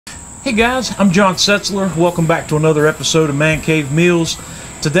Hey guys, I'm John Setzler. Welcome back to another episode of Man Cave Meals.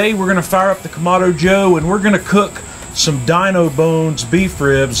 Today we're going to fire up the Kamado Joe and we're going to cook some Dino Bones beef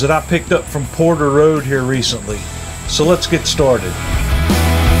ribs that I picked up from Porter Road here recently. So let's get started.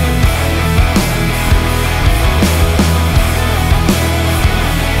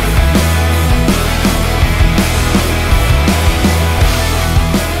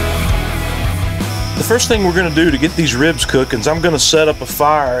 The first thing we're going to do to get these ribs cooking is I'm going to set up a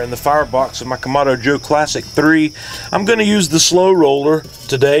fire in the firebox of my Kamado Joe Classic 3. I'm going to use the SLoROLLER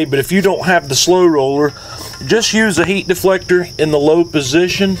today, but if you don't have the SLoROLLER, just use a heat deflector in the low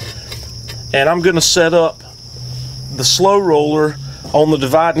position. And I'm going to set up the SLoROLLER on the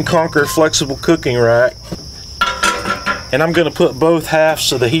divide and conquer flexible cooking rack. And I'm going to put both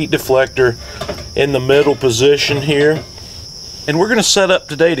halves of the heat deflector in the middle position here. And we're going to set up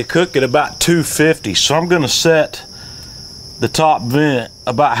today to cook at about 250. So I'm going to set the top vent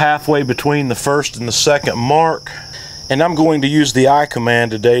about halfway between the first and the second mark. And I'm going to use the I command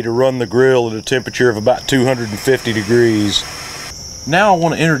today to run the grill at a temperature of about 250 degrees. Now I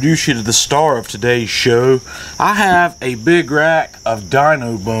want to introduce you to the star of today's show. I have a big rack of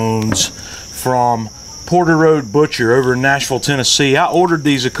Dino Bones from Porter Road Butcher over in Nashville, Tennessee. I ordered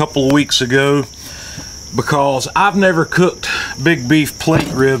these a couple of weeks ago because I've never cooked big beef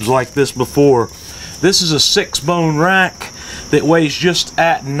plate ribs like this before. This is a 6-bone rack that weighs just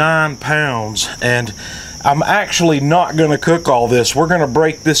at 9 pounds, and I'm actually not going to cook all this. We're going to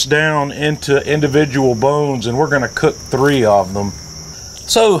break this down into individual bones and we're going to cook 3 of them.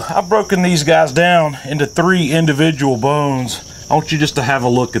 So I've broken these guys down into 3 individual bones. I want you just to have a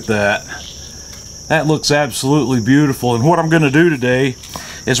look at that. That looks absolutely beautiful. And what I'm going to do today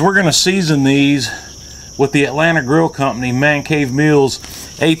is we're going to season these with the Atlanta Grill Company Man Cave Meals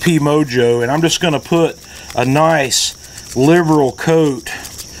AP Mojo, and I'm just going to put a nice liberal coat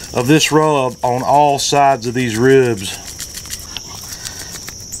of this rub on all sides of these ribs.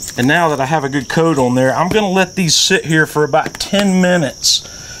 And now that I have a good coat on there, I'm going to let these sit here for about 10 minutes,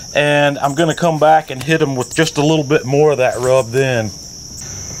 and I'm going to come back and hit them with just a little bit more of that rub then.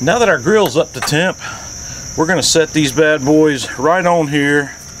 Now that our grill's up to temp, we're going to set these bad boys right on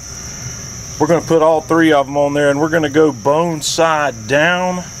here. We're going to put all 3 of them on there, and we're going to go bone side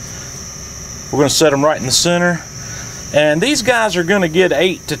down. We're going to set them right in the center. And these guys are going to get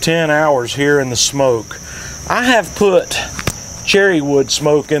 8 to 10 hours here in the smoke. I have put cherry wood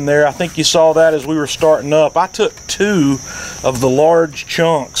smoke in there. I think you saw that as we were starting up. I took 2 of the large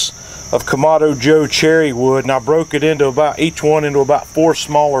chunks of Kamado Joe cherry wood, and I broke it into about, each one into about 4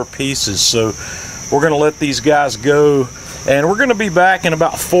 smaller pieces. So we're going to let these guys go. And we're going to be back in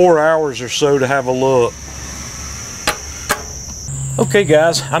about 4 hours or so to have a look. Okay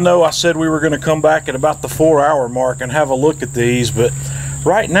guys, I know I said we were going to come back at about the 4-hour mark and have a look at these, but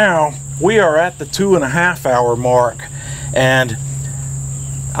right now we are at the 2.5-hour mark, and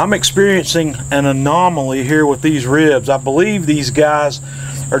I'm experiencing an anomaly here with these ribs. I believe these guys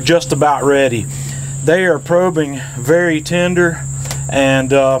are just about ready. They are probing very tender,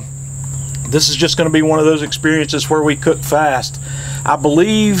 and this is just going to be one of those experiences where we cook fast. I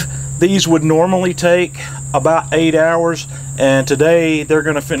believe these would normally take about 8 hours, and today they're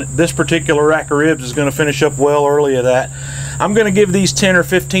going to finish. This particular rack of ribs is going to finish up well early of that. I'm going to give these 10 or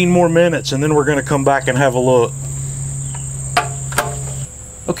 15 more minutes, and then we're going to come back and have a look.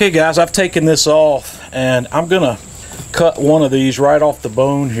 Okay guys, I've taken this off, and I'm going to cut one of these right off the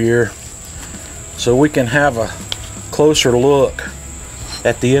bone here so we can have a closer look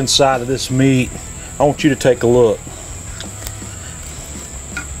at the inside of this meat. I want you to take a look.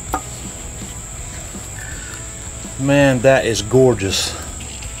 Man, that is gorgeous.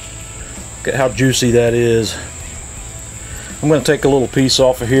 Look at how juicy that is. I'm going to take a little piece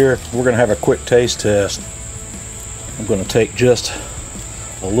off of here. We're going to have a quick taste test. I'm going to take just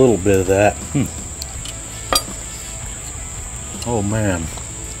a little bit of that. Oh man,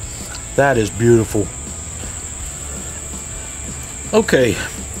 that is beautiful. Okay,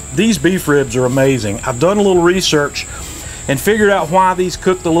 these beef ribs are amazing. I've done a little research and figured out why these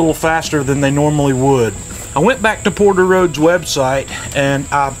cooked a little faster than they normally would. I went back to Porter Road's website, and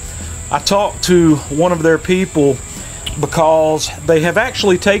I talked to one of their people because they have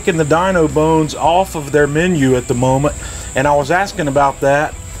actually taken the Dino Bones off of their menu at the moment, and I was asking about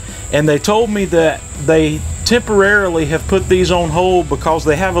that, and they told me that they temporarily have put these on hold because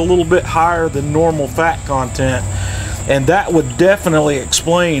they have a little bit higher than normal fat content. And that would definitely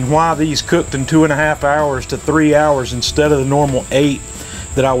explain why these cooked in 2.5 hours to 3 hours instead of the normal 8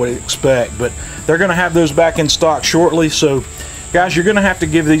 that I would expect. But they're going to have those back in stock shortly, so guys, you're going to have to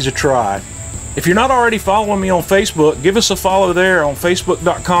give these a try. If you're not already following me on Facebook, give us a follow there on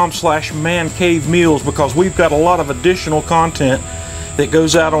facebook.com/mancavemeals, because we've got a lot of additional content that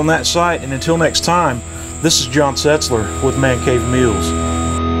goes out on that site. And until next time, this is John Setzler with Man Cave Meals.